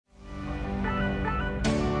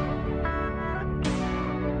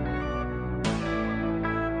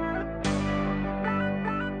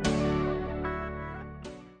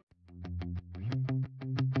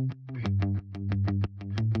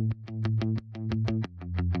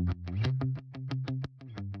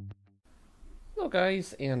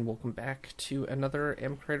Guys, and welcome back to another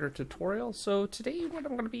MCreator tutorial. So today what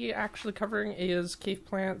I'm going to be actually covering is cave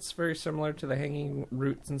plants, very similar to the hanging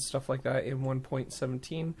roots and stuff like that in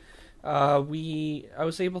 1.17. I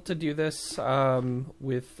was able to do this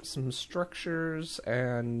with some structures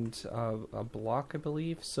and a block, I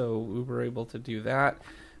believe, so we were able to do that.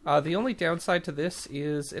 The only downside to this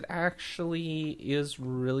is it actually is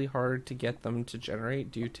really hard to get them to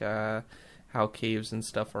generate due to how caves and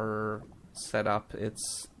stuff are set up.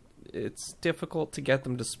 It's difficult to get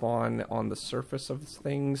them to spawn on the surface of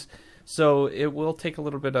things, so it will take a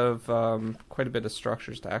little bit of quite a bit of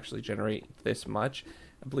structures to actually generate this much.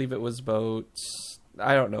 I believe it was about,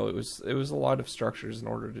 I don't know, it was a lot of structures in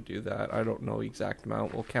order to do that. I don't know the exact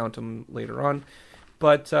amount. We'll count them later on,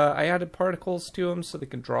 but I added particles to them so they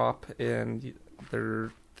can drop, and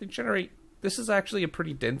they generate. This is actually a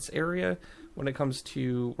pretty dense area when it comes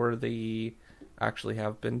to where they actually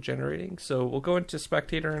have been generating. So we'll go into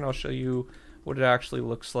spectator and I'll show you what it actually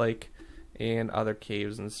looks like in other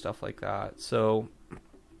caves and stuff like that. So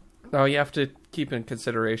now you have to keep in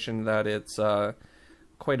consideration that it's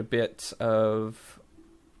quite a bit of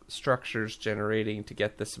structures generating to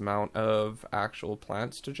get this amount of actual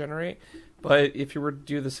plants to generate. But if you were to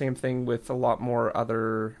do the same thing with a lot more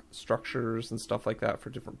other structures and stuff like that for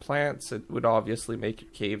different plants, it would obviously make your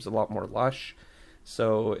caves a lot more lush.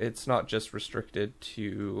 So it's not just restricted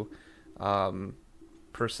to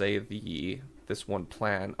per se this one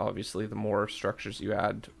plant. Obviously, the more structures you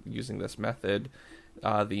add using this method,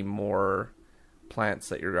 the more plants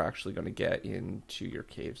that you're actually going to get into your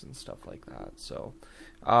caves and stuff like that. So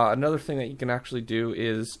another thing that you can actually do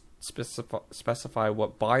is specify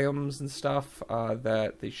what biomes and stuff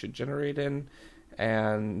that they should generate in,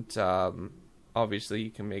 and obviously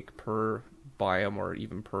you can make per biome or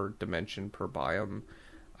even per dimension per biome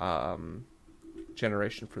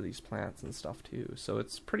generation for these plants and stuff too. So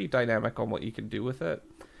it's pretty dynamic on what you can do with it.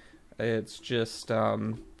 It's just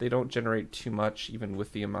they don't generate too much even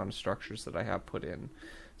with the amount of structures that I have put in.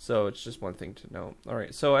 So it's just one thing to note.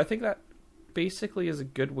 Alright, so I think that basically is a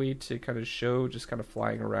good way to kind of show just kind of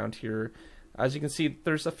flying around here. As you can see,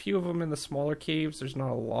 there's a few of them in the smaller caves. There's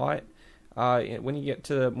not a lot. When you get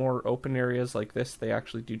to more open areas like this, they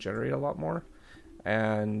actually do generate a lot more,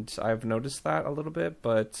 and I've noticed that a little bit,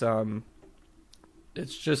 but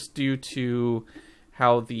it's just due to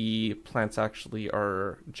how the plants actually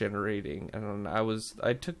are generating. And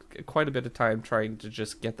I took quite a bit of time trying to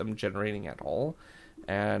just get them generating at all,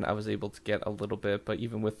 and I was able to get a little bit, but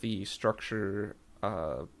even with the structure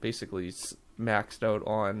basically maxed out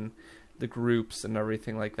on the groups and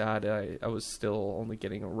everything like that, I was still only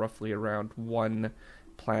getting roughly around one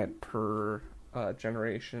plant per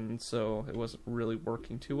generation, so it wasn't really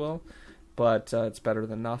working too well, but it's better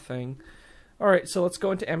than nothing. Alright, so let's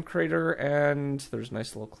go into MCreator, and there's a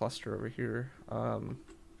nice little cluster over here.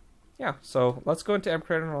 Yeah, so let's go into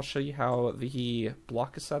MCreator and I'll show you how the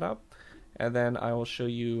block is set up, and then I will show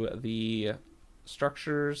you the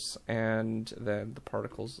structures and then the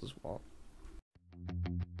particles as well.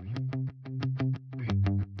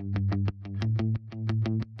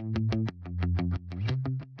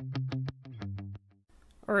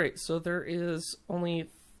 Alright, so there is only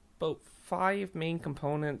about 5 main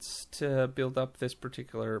components to build up this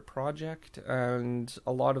particular project, and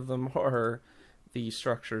a lot of them are the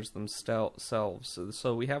structures themselves.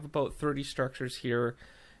 So we have about 30 structures here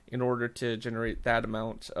in order to generate that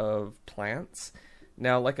amount of plants.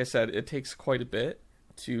 Now, like I said, it takes quite a bit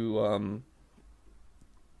to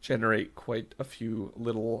generate quite a few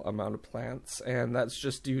little amount of plants, and that's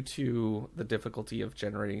just due to the difficulty of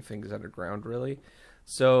generating things underground, really.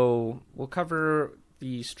 So we'll cover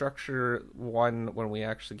the structure one when we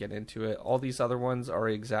actually get into it. All these other ones are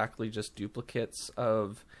exactly just duplicates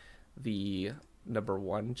of the number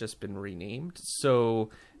 1, just been renamed. So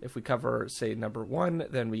if we cover, say, number 1,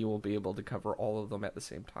 then we will be able to cover all of them at the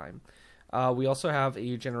same time. We also have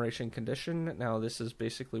a generation condition. Now this is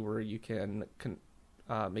basically where you can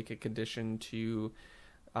make a condition to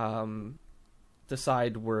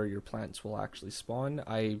decide where your plants will actually spawn.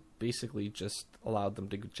 I basically just allowed them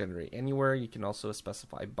to generate anywhere. You can also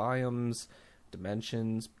specify biomes,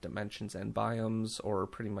 dimensions and biomes, or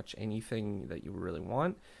pretty much anything that you really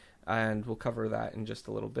want, and we'll cover that in just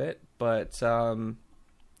a little bit. But the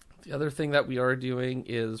other thing that we are doing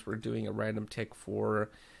is we're doing a random tick for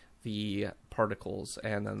the particles,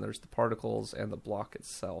 and then there's the particles and the block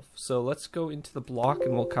itself. So let's go into the block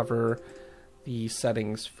and we'll cover the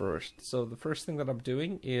settings first. So the first thing that I'm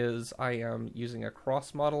doing is I am using a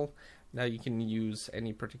cross model. Now you can use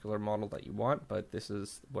any particular model that you want, but this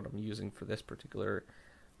is what I'm using for this particular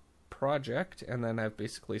project, and then I've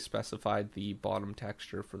basically specified the bottom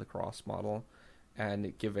texture for the cross model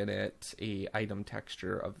and given it a item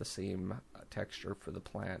texture of the same texture for the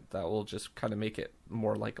plant. That will just kind of make it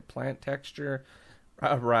more like a plant texture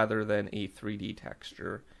rather than a 3D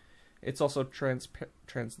texture. It's also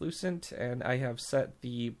translucent, and I have set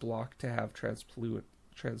the block to have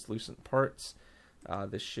translucent parts.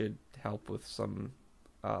 This should help with some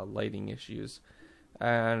lighting issues.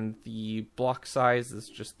 And the block size is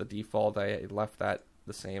just the default. I left that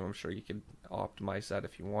the same. I'm sure you could optimize that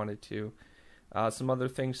if you wanted to. Some other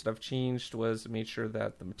things that I've changed was made sure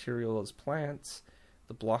that the material is plants,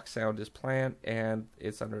 the block sound is plant, and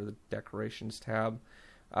it's under the decorations tab.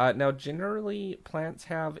 Now generally plants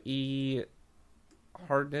have a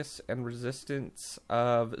hardness and resistance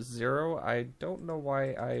of 0. I don't know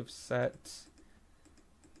why I've set...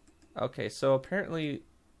 Okay, so apparently,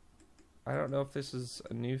 I don't know if this is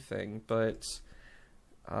a new thing, but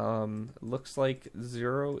it looks like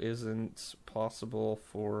 0 isn't possible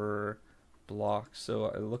for blocks. So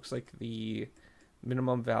it looks like the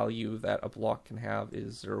minimum value that a block can have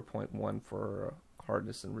is 0.1 for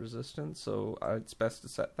hardness and resistance. So it's best to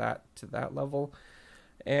set that to that level.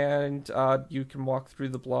 And you can walk through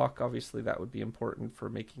the block. Obviously, that would be important for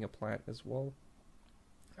making a plant as well.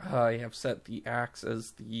 I have set the axe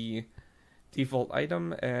as the default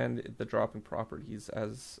item, and the dropping properties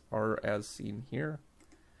are as seen here.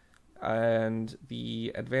 And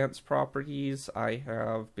the advanced properties, I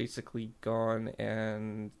have basically gone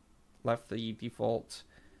and left the default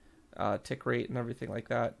tick rate and everything like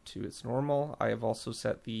that to its normal. I have also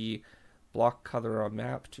set the block color on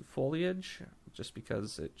map to foliage, just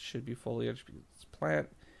because it should be foliage because it's plant.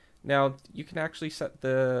 Now, you can actually set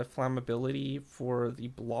the flammability for the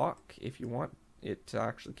block if you want it to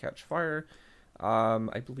actually catch fire.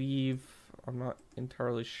 I believe, I'm not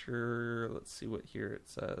entirely sure, let's see what here it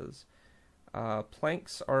says.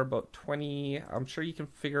 Planks are about 20. I'm sure you can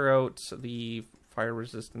figure out the fire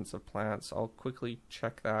resistance of plants. I'll quickly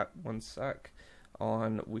check that one sec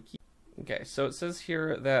on Wiki. Okay, so it says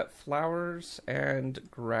here that flowers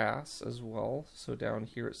and grass as well. So down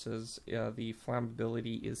here it says the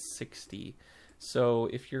flammability is 60. So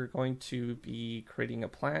if you're going to be creating a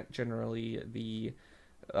plant, generally the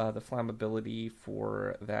flammability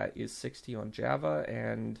for that is 60 on Java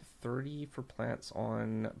and 30 for plants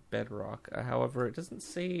on Bedrock. However, it doesn't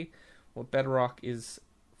say what Bedrock is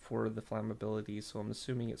for the flammability, so I'm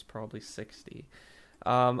assuming it's probably 60.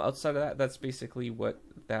 Outside of that, that's basically what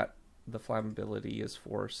the flammability is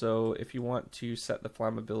for. So if you want to set the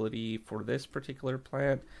flammability for this particular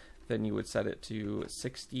plant, then you would set it to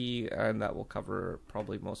 60, and that will cover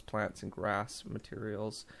probably most plants and grass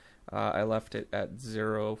materials. I left it at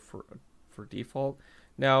 0 for default.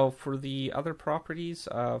 Now for the other properties,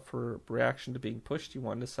 for reaction to being pushed, you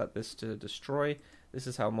want to set this to destroy. This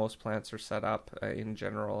is how most plants are set up in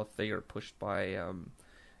general if they are pushed by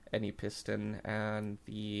any piston, and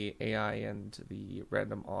the AI and the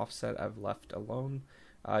random offset I've left alone.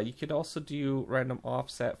 You could also do random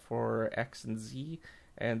offset for X and Z,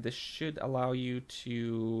 and this should allow you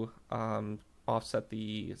to offset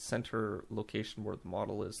the center location where the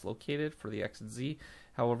model is located for the X and Z.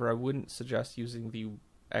 However, I wouldn't suggest using the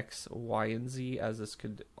X, Y, and Z, as this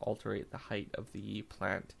could alterate the height of the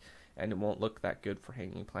plant, and it won't look that good for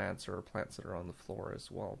hanging plants or plants that are on the floor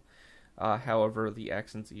as well. However, the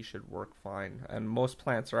X and Z should work fine, and most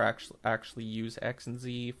plants are actually use X and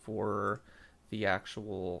Z for the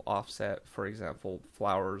actual offset. For example,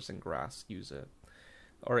 flowers and grass use it.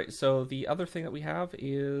 Alright, so the other thing that we have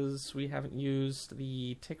is we haven't used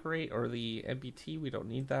the tick rate or the MBT. We don't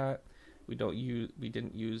need that. We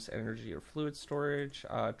didn't use energy or fluid storage.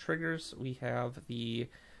 Triggers, we have the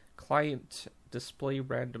client display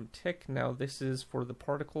random tick. Now this is for the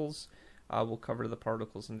particles. We'll cover the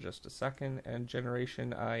particles in just a second. And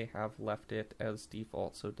generation, I have left it as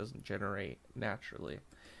default so it doesn't generate naturally.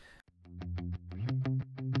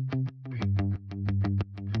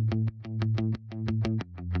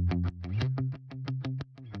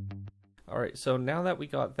 Alright, so now that we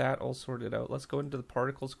got that all sorted out, let's go into the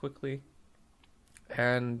particles quickly.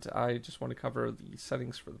 And I just want to cover the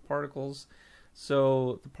settings for the particles.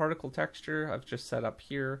 So the particle texture I've just set up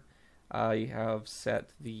here. I have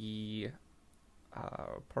set the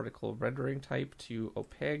particle rendering type to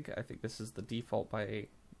opaque. I think this is the default by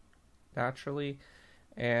naturally.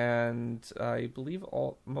 And I believe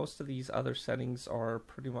most of these other settings are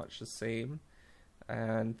pretty much the same.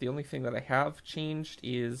 And the only thing that I have changed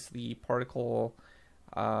is the particle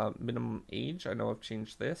minimum age. I know I've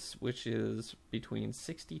changed this, which is between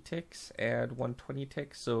 60 ticks and 120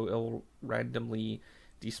 ticks, so it'll randomly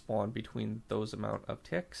despawn between those amount of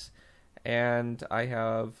ticks. and I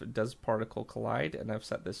have does particle collide, and I've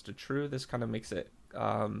set this to true. This kind of makes it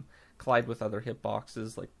collide with other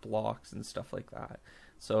hitboxes like blocks and stuff like that.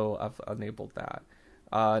 So I've enabled that.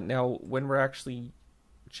 Now, when we're actually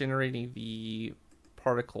generating the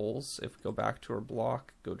particles, if we go back to our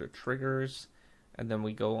block, go to triggers, and then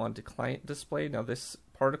we go on to client display. Now, this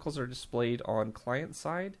particles are displayed on client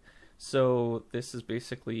side. So this is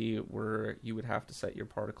basically where you would have to set your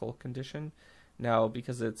particle condition. Now,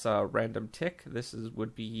 because it's a random tick, this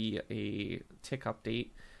would be a tick update.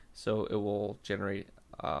 So it will generate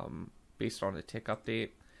based on a tick update.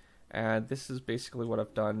 And this is basically what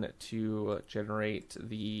I've done to generate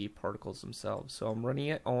the particles themselves. So I'm running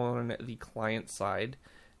it on the client side.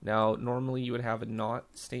 Now, normally you would have a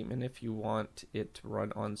not statement if you want it to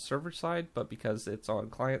run on server side, but because it's on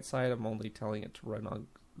client side, I'm only telling it to run on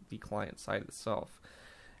the client side itself.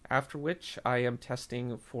 After which I am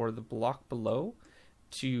testing for the block below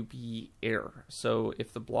to be air. So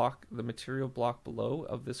if the material block below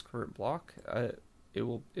of this current block,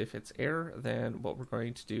 if it's air, then what we're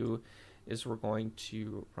going to do is we're going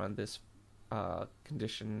to run this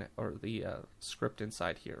condition or the script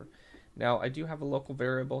inside here. Now, I do have a local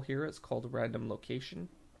variable here. It's called random location.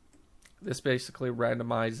 This basically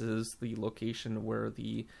randomizes the location where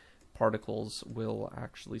the particles will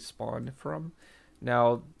actually spawn from.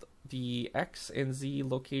 Now, the X and Z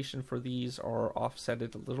location for these are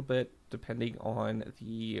offsetted a little bit depending on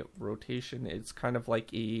the rotation. It's kind of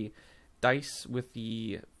like a dice with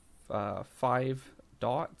the 5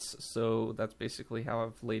 dots, so that's basically how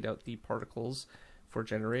I've laid out the particles for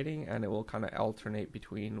generating, and it will kind of alternate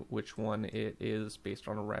between which one it is based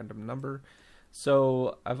on a random number.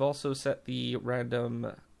 So I've also set the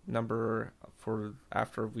random number for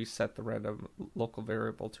after we set the random local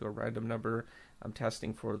variable to a random number. I'm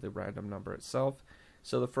testing for the random number itself.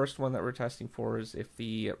 So the first one that we're testing for is if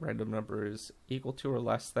the random number is equal to or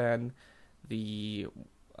less than the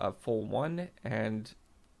full 1 and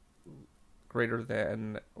greater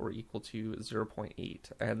than or equal to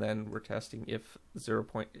 0.8, and then we're testing if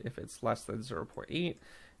it's less than 0.8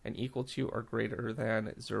 and equal to or greater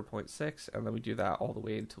than 0.6, and then we do that all the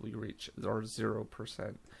way until we reach our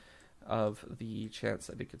 0% of the chance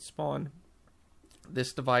that it could spawn.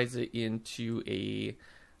 This divides it into a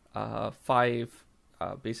 5,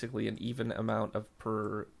 basically an even amount of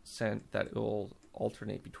percent that it will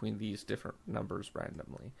alternate between these different numbers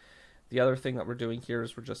randomly. The other thing that we're doing here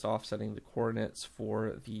is we're just offsetting the coordinates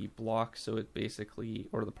for the block, so it basically,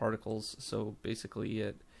 or the particles, so basically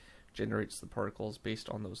it generates the particles based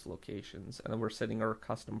on those locations. And then we're setting our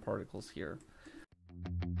custom particles here.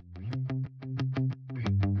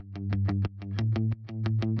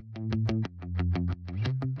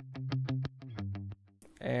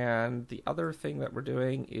 And the other thing that we're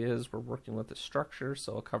doing is we're working with the structure,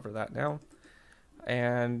 so I'll cover that now.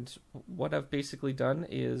 And what I've basically done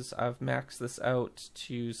is I've maxed this out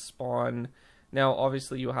to spawn. Now,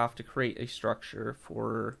 obviously, you have to create a structure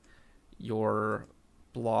for your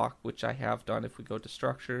block, which I have done if we go to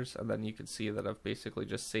structures, and then you can see that I've basically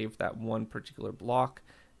just saved that one particular block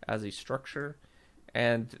as a structure,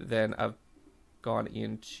 and then I've gone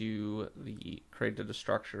into the created a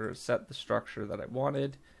structure, set the structure that I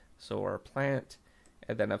wanted, so our plant,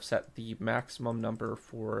 and then I've set the maximum number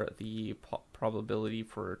for the probability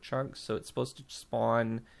for chunks. So it's supposed to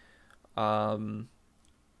spawn 1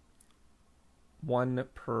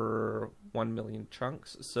 per 1 million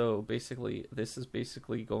chunks. So basically, this is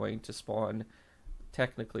basically going to spawn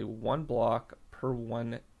technically 1 block per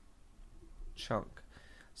 1 chunk.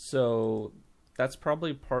 So that's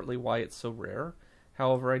probably partly why it's so rare.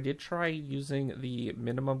 However, I did try using the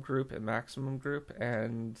minimum group and maximum group,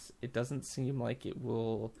 and it doesn't seem like it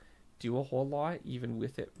will do a whole lot, even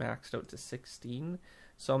with it maxed out to 16.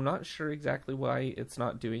 So I'm not sure exactly why it's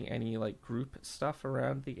not doing any like group stuff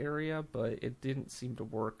around the area, but it didn't seem to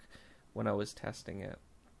work when I was testing it.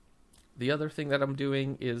 The other thing that I'm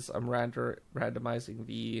doing is I'm randomizing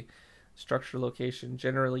the structure location.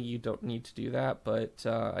 Generally, you don't need to do that, but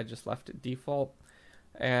I just left it default.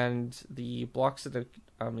 And the blocks that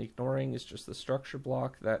I'm ignoring is just the structure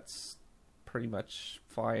block. That's pretty much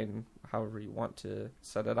fine however you want to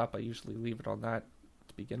set it up. I usually leave it on that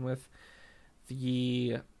to begin with.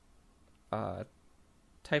 The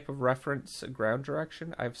type of reference ground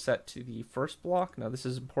direction I've set to the first block. Now this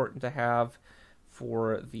is important to have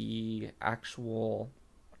for the actual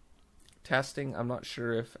testing. I'm not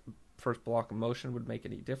sure if first block of motion would make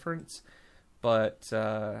any difference, but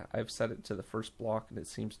I've set it to the first block and it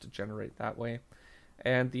seems to generate that way.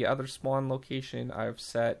 And the other spawn location I've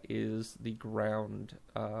set is the ground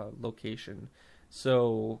location.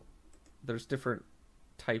 So there's different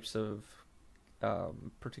types of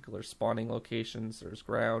particular spawning locations. There's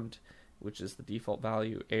ground, which is the default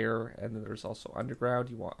value, air, and then there's also underground.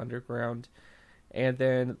 You want underground. And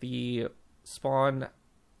then the spawn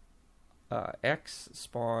X,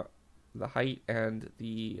 spawn the height, and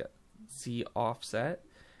the Z offset.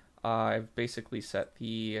 I've basically set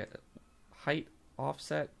the height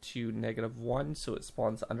offset to -1, so it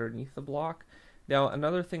spawns underneath the block. Now,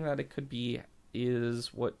 another thing that it could be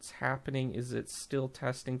is what's happening is it's still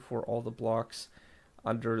testing for all the blocks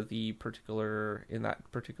under the in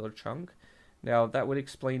that particular chunk. Now, that would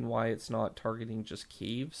explain why it's not targeting just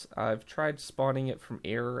caves. I've tried spawning it from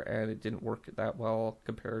air and it didn't work that well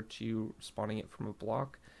compared to spawning it from a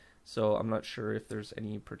block. So I'm not sure if there's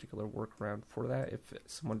any particular workaround for that. If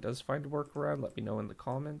someone does find a workaround, let me know in the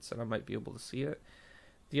comments and I might be able to see it.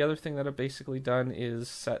 The other thing that I've basically done is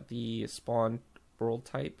set the spawn world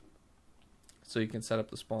type. So you can set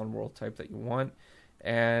up the spawn world type that you want.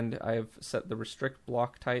 And I've set the restrict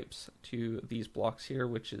block types to these blocks here,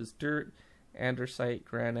 which is dirt, andesite,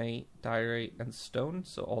 granite, diorite, and stone.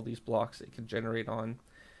 So all these blocks it can generate on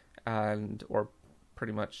or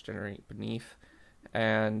pretty much generate beneath.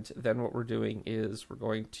 And then what we're doing is we're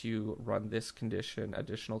going to run this condition,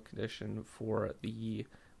 additional condition, for the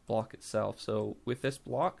block itself. So with this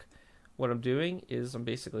block, what I'm doing is I'm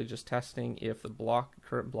basically just testing if the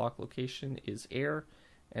current block location is air,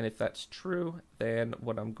 and if that's true, then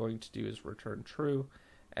what I'm going to do is return true,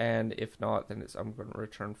 and if not, then I'm going to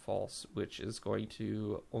return false, which is going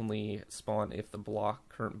to only spawn if the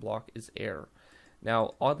current block is air.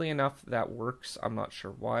 Now, oddly enough, that works. I'm not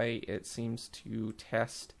sure why. It seems to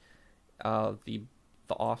test the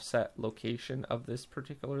offset location of this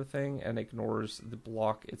particular thing and ignores the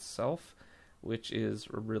block itself, which is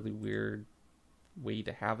a really weird way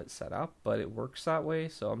to have it set up, but it works that way,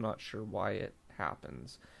 so I'm not sure why it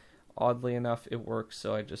happens. Oddly enough, it works,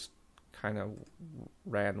 so I just kind of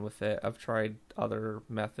ran with it. I've tried other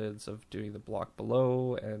methods of doing the block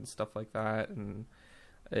below and stuff like that, and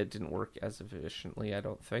it didn't work as efficiently, I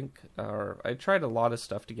don't think. Or I tried a lot of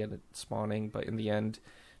stuff to get it spawning, but in the end,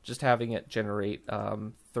 just having it generate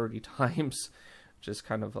 30 times, which is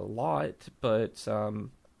kind of a lot, but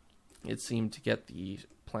it seemed to get the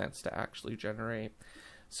plants to actually generate.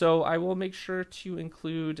 So I will make sure to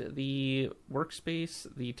include the workspace,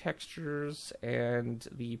 the textures, and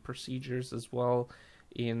the procedures as well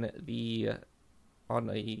on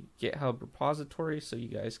a GitHub repository, so you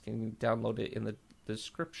guys can download it in the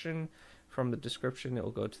description. From the description, it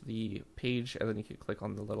will go to the page, and then you can click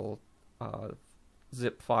on the little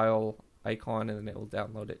zip file icon, and then it will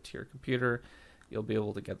download it to your computer. You'll be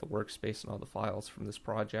able to get the workspace and all the files from this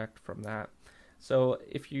project from that. So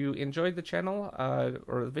if you enjoyed the channel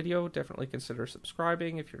or the video, definitely consider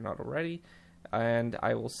subscribing if you're not already. And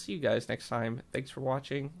I will see you guys next time. Thanks for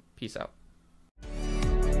watching. Peace out.